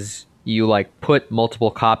is you like put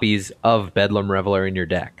multiple copies of Bedlam Reveler in your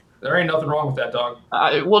deck. There ain't nothing wrong with that, dog.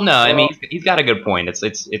 Well, no, I mean, he's got a good point. It's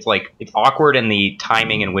like, it's awkward in the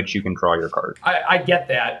timing in which you can draw your card. I get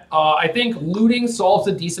that. I think looting solves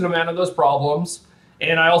a decent amount of those problems.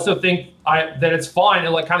 And I also think that it's fine. It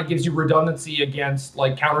like kind of gives you redundancy against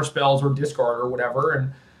like counter spells or discard or whatever.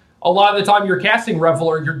 And a lot of the time you're casting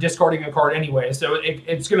Reveler, you're discarding a card anyway. So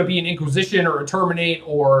it's going to be an Inquisition or a Terminate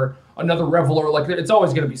or another Reveler. Like, it's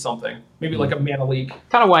always going to be something. Maybe like a Mana Leak.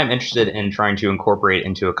 Kind of why I'm interested in trying to incorporate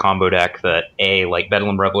into a combo deck that like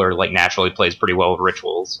Bedlam Reveler like naturally plays pretty well with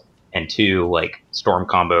rituals, and 2, like Storm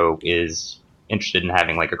combo is interested in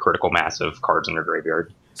having like a critical mass of cards in their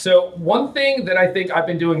graveyard. So one thing that I think I've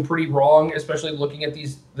been doing pretty wrong, especially looking at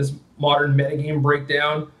this modern metagame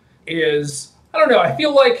breakdown, is, I don't know, I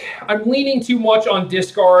feel like I'm leaning too much on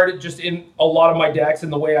discard just in a lot of my decks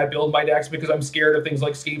and the way I build my decks, because I'm scared of things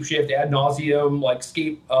like Scapeshift, Ad Nauseam, like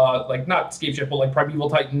not Scapeshift, but like Primeval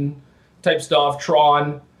Titan type stuff,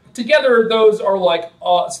 Tron. Together, those are like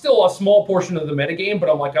still a small portion of the metagame, but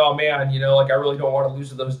I'm like, oh man, like I really don't want to lose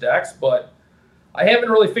to those decks, but I haven't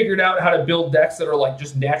really figured out how to build decks that are like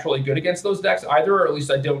just naturally good against those decks either, or at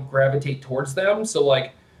least I don't gravitate towards them. So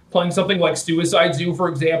like playing something like Suicide Zoo, for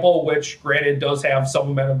example, which granted does have some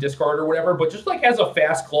amount of discard or whatever, but just like has a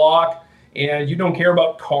fast clock and you don't care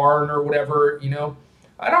about Karn or whatever,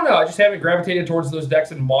 I don't know. I just haven't gravitated towards those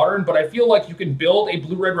decks in Modern, but I feel like you can build a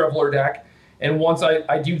Blue-Red Reveler deck, and once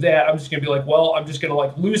I do that, I'm just going to be like, well, I'm just going to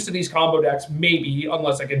like lose to these combo decks, maybe,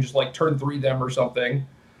 unless I can just like turn 3 them or something.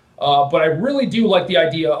 But I really do like the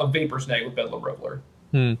idea of Vapor Snag with Bedlam Reveler.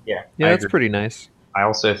 Yeah, that's pretty nice. I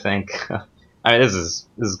also think, I mean, this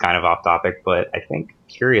is kind of off topic, but I think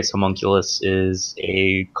Curious Homunculus is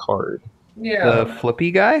a card. Yeah, the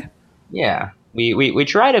flippy guy. Yeah, we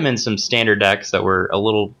tried him in some standard decks that were a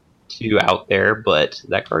little too out there, but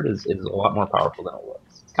that card is a lot more powerful than it was.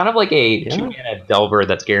 It's kind of like a 2-mana Delver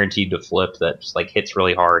that's guaranteed to flip, that just like hits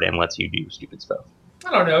really hard and lets you do stupid stuff.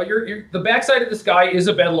 I don't know. The backside of this guy is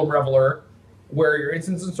a Bedlam Reveler, where your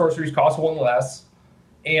instants and sorceries cost 1 less,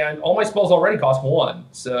 and all my spells already cost 1.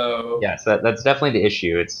 So yes, that's definitely the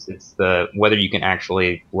issue. It's the whether you can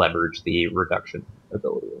actually leverage the reduction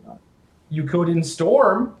ability or not. You could in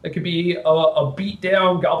Storm. It could be a beat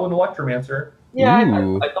down Goblin Electromancer. Yeah,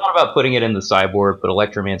 I thought about putting it in the sideboard, but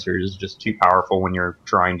Electromancer is just too powerful when you're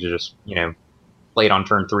trying to just play it on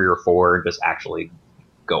turn 3 or 4 and just actually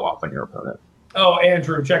go off on your opponent. Oh,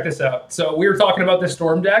 Andrew, check this out. So we were talking about this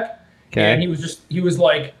Storm deck, and he was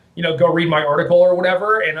like, go read my article or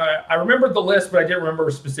whatever. And I remembered the list, but I didn't remember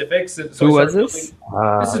specifics. So who was this?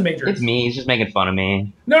 This is Major. It's me. He's just making fun of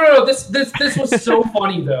me. No. This was so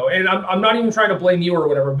funny though, and I'm not even trying to blame you or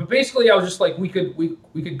whatever. But basically, I was just like, we could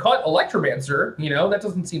cut Electromancer. That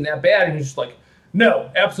doesn't seem that bad. And he's just like, no,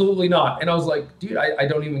 absolutely not. And I was like, dude, I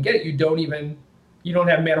don't even get it. You don't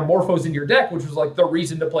have Manamorphose in your deck, which was like the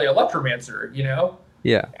reason to play Electromancer,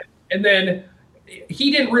 Yeah. And then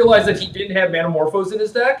he didn't realize that he didn't have Manamorphose in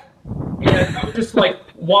his deck. And I was just like,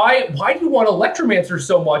 why do you want Electromancer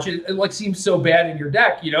so much? It like seems so bad in your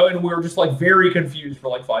deck, And we were just like very confused for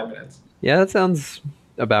like 5 minutes. Yeah, that sounds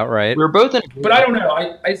about right. We were both in. But I don't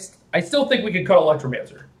know. I still think we could cut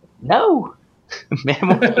Electromancer. No.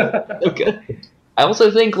 Manamorphose is so good. I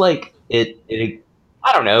also think like it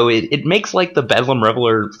I don't know, it makes like the Bedlam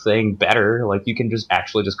Reveler thing better. Like you can just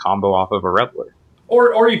combo off of a Reveler.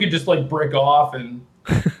 Or you could just like brick off and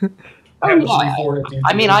have a yeah. 3-4 to do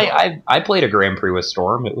I mean, two. I played a Grand Prix with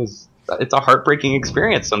Storm. It's a heartbreaking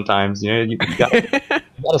experience sometimes. You know, you gotta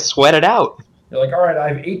sweat it out. You're like, all right, I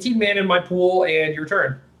have 18 mana in my pool, and your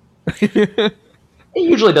turn. It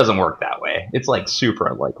usually doesn't work that way. It's like super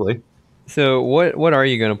unlikely. So what are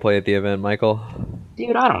you going to play at the event, Michael?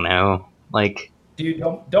 Dude, I don't know. Like, Dude,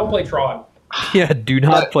 don't play Tron. Yeah, do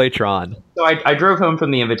not play Tron. so I drove home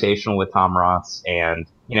from the Invitational with Tom Ross, and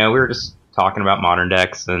you know, we were just talking about modern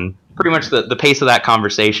decks, and pretty much the pace of that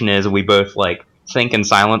conversation is we both like think in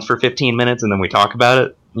silence for 15 minutes, and then we talk about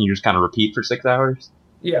it, and you just kind of repeat for 6 hours.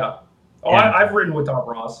 Yeah. Oh, Yeah. I've written with Tom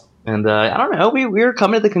Ross. And I don't know, we were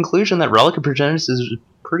coming to the conclusion that Relic of Progenitus is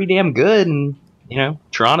pretty damn good, and you know,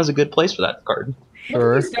 Tron is a good place for that card.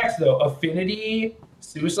 Sure. Look at these decks, though. Affinity,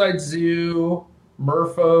 Suicide Zoo,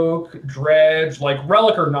 Merfolk, Dredge, like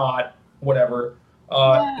Relic or not, whatever.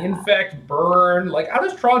 Infect, Burn. Like, how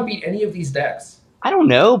does Tron beat any of these decks? I don't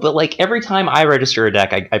know, but like every time I register a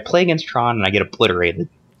deck, I play against Tron and I get obliterated.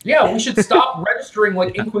 Yeah, we should stop registering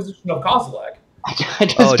like Inquisition of Kozilek. I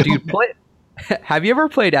just Oh, don't- dude, have you ever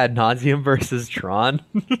played Ad Nauseam versus Tron?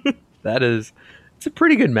 It's a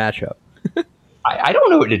pretty good matchup. I don't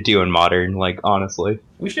know what to do in Modern, like, honestly.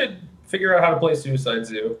 We should figure out how to play Suicide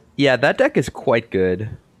Zoo. Yeah, that deck is quite good.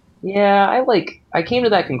 Yeah, I came to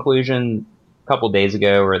that conclusion a couple days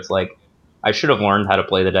ago where it's like, I should have learned how to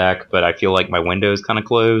play the deck, but I feel like my window is kind of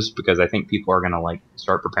closed because I think people are going to like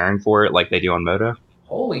start preparing for it like they do on Moto.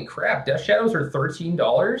 Holy crap, Death Shadows are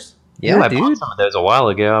 $13? Yeah, I bought dude. some of those a while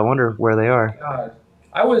ago. I wonder where they are. God.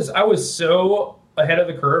 I was so ahead of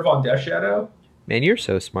the curve on Death Shadow. Man, you're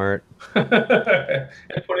so smart. And put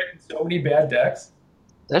it in so many bad decks.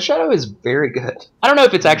 Death Shadow is very good. I don't know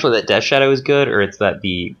if it's actually that Death Shadow is good or it's that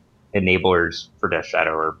the enablers for Death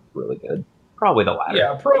Shadow are really good. Probably the latter.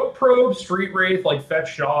 Yeah, Probe, Street Wraith, like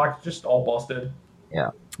Fetch Shock, just all busted.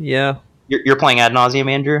 Yeah. You're playing Ad Nauseam,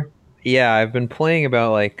 Andrew? Yeah, I've been playing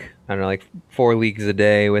about like 4 leagues a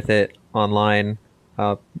day with it online.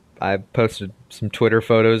 I posted some Twitter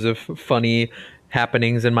photos of funny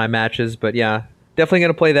happenings in my matches, but yeah, definitely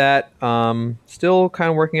gonna play that. Still kind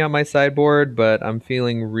of working out my sideboard, but I'm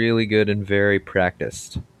feeling really good and very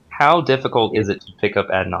practiced. How difficult is it to pick up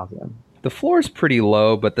Ad Nauseam? The floor is pretty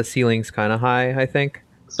low, but the ceiling's kind of high, I think.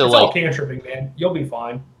 So It's all like, cantripping, man. You'll be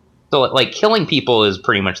fine. killing people is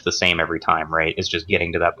pretty much the same every time, right? It's just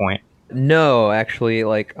getting to that point. No, actually,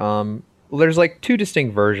 there's like 2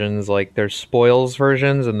 distinct versions. Like there's spoils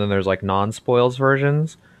versions, and then there's like non-spoils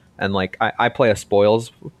versions. And like I play a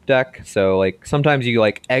spoils deck, so like sometimes you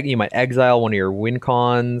you might exile one of your win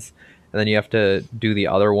cons, and then you have to do the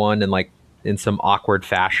other one, and like in some awkward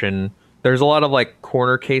fashion. There's a lot of like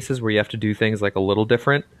corner cases where you have to do things like a little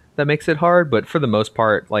different that makes it hard. But for the most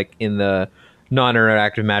part, like in the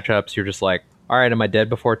non-interactive matchups, you're just like, all right, am I dead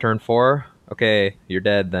before turn 4? Okay, you're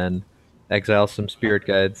dead then. Exile some spirit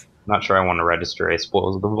guides. Not sure I want to register a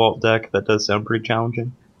Spoils of the Vault deck. That does sound pretty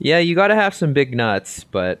challenging. Yeah, you got to have some big nuts,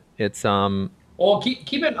 but it's Well,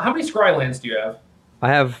 keep it. How many Scrylands do you have? I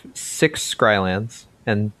have 6 Scrylands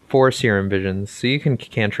and 4 Serum Visions, so you can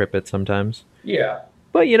cantrip it sometimes. Yeah.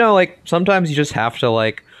 But like sometimes you just have to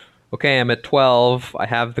like, okay, I'm at 12, I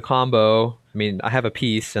have the combo. I mean, I have a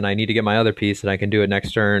piece and I need to get my other piece and I can do it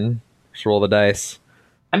next turn. Just roll the dice.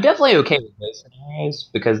 I'm definitely okay with those scenarios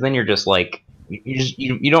because then you're just like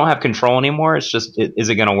you don't have control anymore. It's just is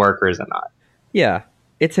it going to work or is it not? Yeah,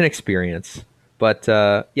 it's an experience. But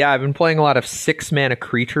yeah, I've been playing a lot of 6-mana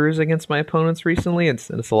creatures against my opponents recently. It's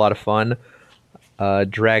a lot of fun.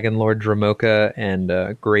 Dragon Lord Dramoka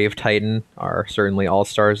and Grave Titan are certainly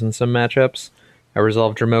all-stars in some matchups. I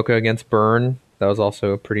resolved Dramoka against Burn. That was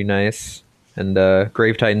also pretty nice. And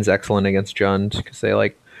Grave Titan's excellent against Jund because they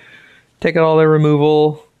like take out all their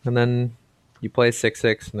removal and then you play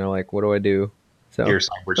 6/6 and they're like, what do I do? So Your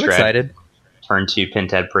sideboard I'm strat. excited. Turn 2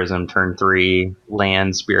 Pinhead Prism, turn 3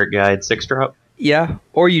 Land Spirit Guide 6-drop. Yeah,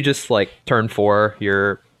 or you just like turn 4,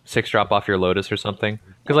 your 6-drop off your Lotus or something.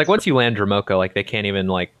 Because like once you land Dramoka, like they can't even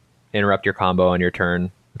like interrupt your combo on your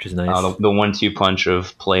turn, which is nice. The 1-2 punch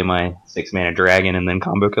of play my 6-mana dragon and then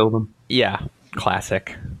combo kill them. Yeah,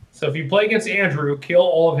 classic. So if you play against Andrew, kill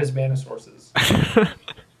all of his mana sources.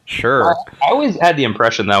 Sure. I always had the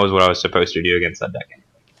impression that was what I was supposed to do against that deck.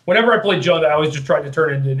 Whenever I play Jund, I always just tried to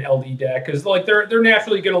turn it into an LD deck because like they're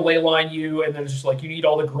naturally going to ley line you, and then it's just like you need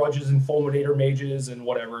all the grudges and fulminator mages and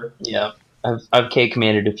whatever. Yeah. I've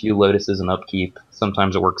K-commanded a few Lotuses and upkeep.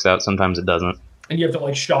 Sometimes it works out, sometimes it doesn't. And you have to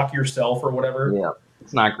like shock yourself or whatever. Yeah.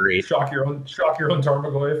 It's not great. Shock your own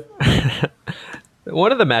Tarmogoyf.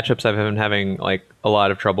 One of the matchups I've been having like a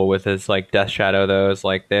lot of trouble with is like Death Shadow. Though is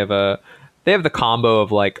like they have a they have the combo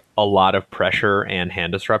of like a lot of pressure and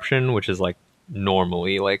hand disruption, which is like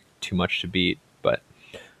normally like too much to beat. But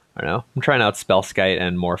I don't know. I'm trying out Spellskite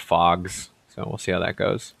and more fogs, so we'll see how that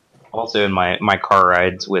goes. Also, in my car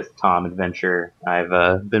rides with Tom Adventure, I've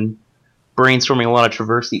been brainstorming a lot of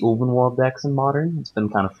Traverse the Ulvenwald decks in Modern. It's been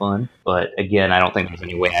kind of fun. But again, I don't think there's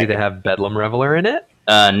any way Do they have Bedlam Reveler in it?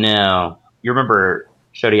 No. You remember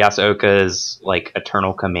Shota Yasuoka's like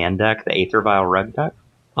Eternal Command deck, the Aether Vial Rug deck?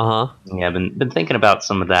 Uh-huh. Yeah, I've been thinking about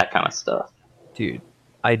some of that kind of stuff. Dude,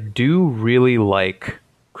 I do really like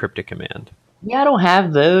Cryptic Command. Yeah, I don't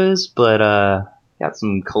have those, but got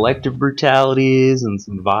some Collective Brutalities and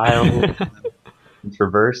some Vials and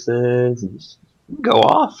Traverses and just go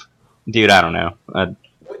off. Dude, I don't know.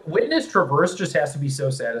 Witness Traverse just has to be so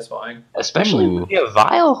satisfying. Especially Ooh. if you have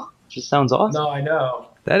Vial. Just sounds awesome. No, I know.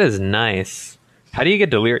 That is nice. How do you get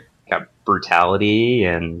Delirium? Got Brutality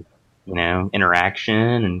and, interaction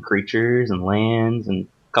and creatures and lands and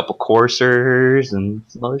a couple coursers and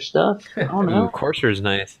some other stuff. I don't Ooh, know. Courser's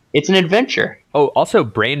nice. It's an adventure. Oh, also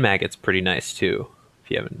Brain Maggot's pretty nice too,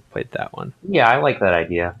 if you haven't played that one. Yeah, I like that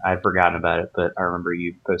idea. I'd forgotten about it, but I remember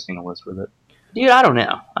you posting a list with it. Dude, I don't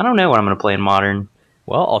know. I don't know what I'm going to play in Modern.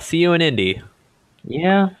 Well, I'll see you in Indy.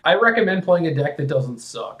 Yeah, I recommend playing a deck that doesn't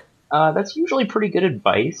suck. that's usually pretty good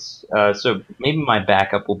advice. So maybe my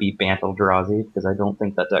backup will be Bant Eldrazi, because I don't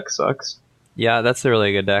think that deck sucks. Yeah, that's a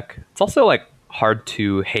really good deck. It's also like hard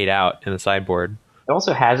to hate out in the sideboard. It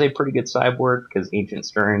also has a pretty good sideboard, because Ancient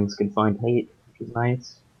Stirrings can find hate, which is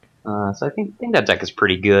nice. So I think that deck is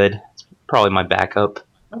pretty good. It's probably my backup.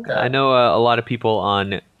 Okay. I know a lot of people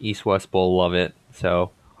on East West Bowl love it,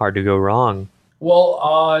 so hard to go wrong.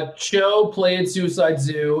 Well, Cho played Suicide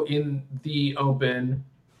Zoo in the Open.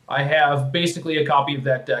 I have basically a copy of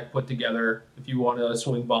that deck put together if you want to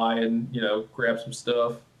swing by and, grab some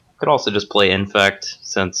stuff. Could also just play Infect,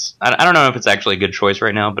 since I don't know if it's actually a good choice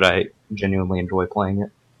right now, but I genuinely enjoy playing it.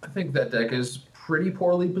 I think that deck is pretty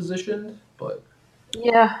poorly positioned, but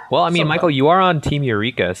Yeah. Well, I mean, Sometimes. Michael, you are on Team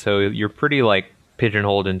Eureka, so you're pretty like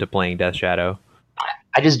pigeonholed into playing Death Shadow.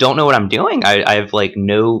 I just don't know what I'm doing. I have like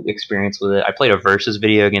no experience with it. I played a versus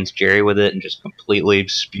video against Jerry with it and just completely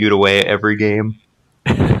spewed away every game.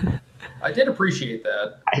 I did appreciate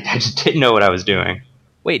that. I just didn't know what I was doing.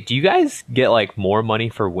 Wait, do you guys get like more money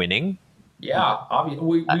for winning? Yeah, obviously,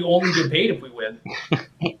 we only get paid if we win.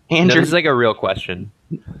 No, Andrew, this is like a real question.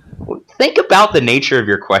 think about the nature of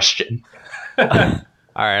your question.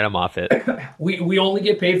 All right, I'm off it. We only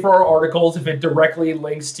get paid for our articles if it directly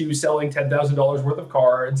links to selling $10,000 worth of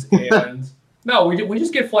cards, and no, we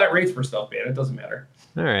just get flat rates for stuff, man. It doesn't matter.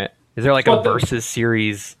 All right. Is there like But a the- versus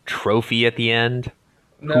series trophy at the end?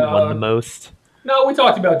 No, Who won the most? No, we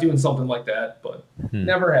talked about doing something like that, but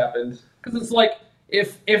never happened. Because it's like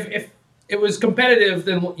if it was competitive,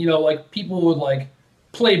 then like people would like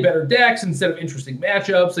play better decks instead of interesting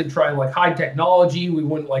matchups. They'd try like high technology. We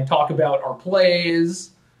wouldn't like talk about our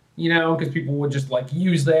plays, because people would just like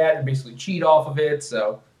use that and basically cheat off of it.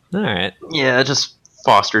 So All right. Yeah, it just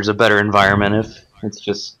fosters a better environment if it's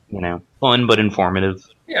just, fun but informative.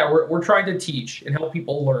 yeah, we're trying to teach and help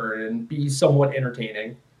people learn and be somewhat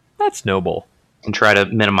entertaining. That's noble. And try to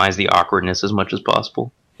minimize the awkwardness as much as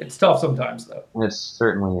possible. It's tough sometimes though. It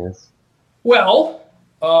certainly is. Well,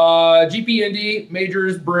 GP Indie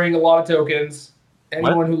majors bring a lot of tokens.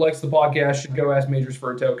 Anyone who likes the podcast should go ask majors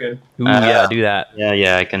for a token. Ooh, yeah, do that.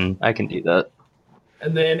 Yeah, I can do that.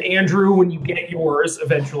 And then Andrew, when you get yours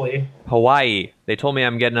eventually. Hawaii. They told me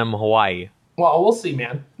I'm getting them Hawaii. Well, we'll see,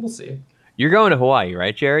 man. We'll see. You're going to Hawaii,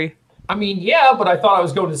 right, Jerry? I mean, yeah, but I thought I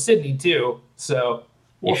was going to Sydney too. So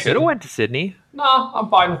You should have went to Sydney. Nah, I'm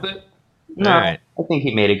fine with it. No, All right. I think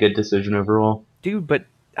he made a good decision overall. Dude, but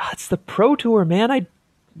it's the Pro Tour, man. All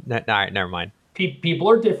right, never mind. People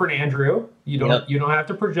are different, Andrew. You don't Yep. you don't have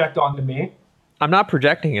to project onto me. I'm not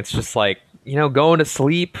projecting. It's just like, going to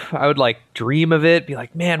sleep, I would like dream of it, be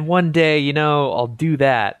like, man, one day, I'll do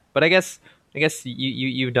that. But I guess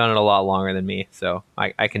you've done it a lot longer than me, so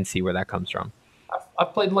I can see where that comes from.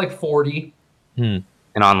 I've played like 40. And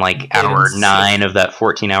on like Yeah, hour it's- 9 of that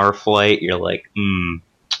 14-hour flight, you're like,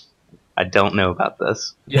 I don't know about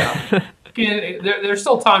this. Yeah. There's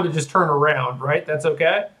still time to just turn around, right? That's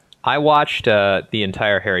okay? I watched the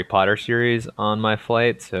entire Harry Potter series on my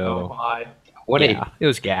flight, Oh so my. What it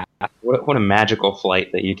was gas. what a magical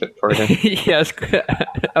flight that you took part in. Yes,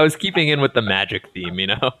 I was keeping in with the magic theme,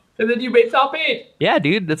 And then you made top 8. Yeah,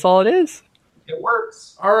 dude, that's all it is. It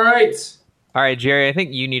works. All right. All right, Jerry, I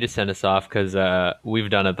think you need to send us off because we've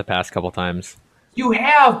done it the past couple times. You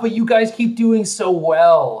have, but you guys keep doing so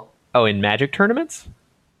well. Oh, in Magic tournaments?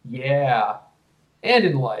 Yeah. And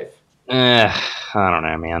in life. I don't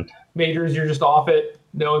know, man. Majors, you're just off it.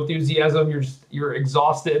 No enthusiasm. You're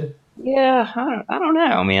exhausted. Yeah, I don't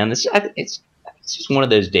know, man. It's just one of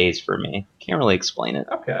those days for me. Can't really explain it.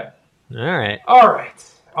 Okay. All right.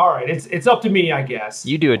 All right. It's up to me, I guess.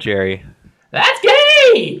 You do it, Jerry. That's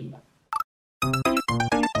game.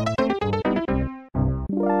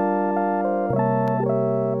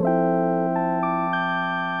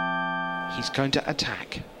 He's going to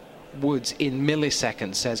attack. Woods in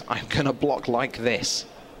milliseconds says, I'm going to block like this.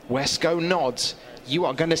 Wesco nods. You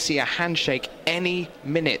are going to see a handshake any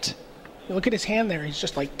minute. You look at his hand there, he's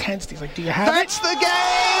just like tensed. He's like, do you have That's it? the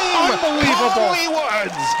game! Unbelievable. Conley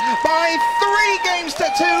Woods, by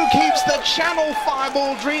 3-2, keeps the Channel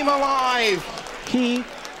Fireball dream alive. He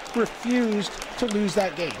refused to lose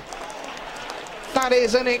that game. That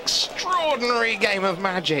is an extraordinary game of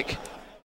Magic.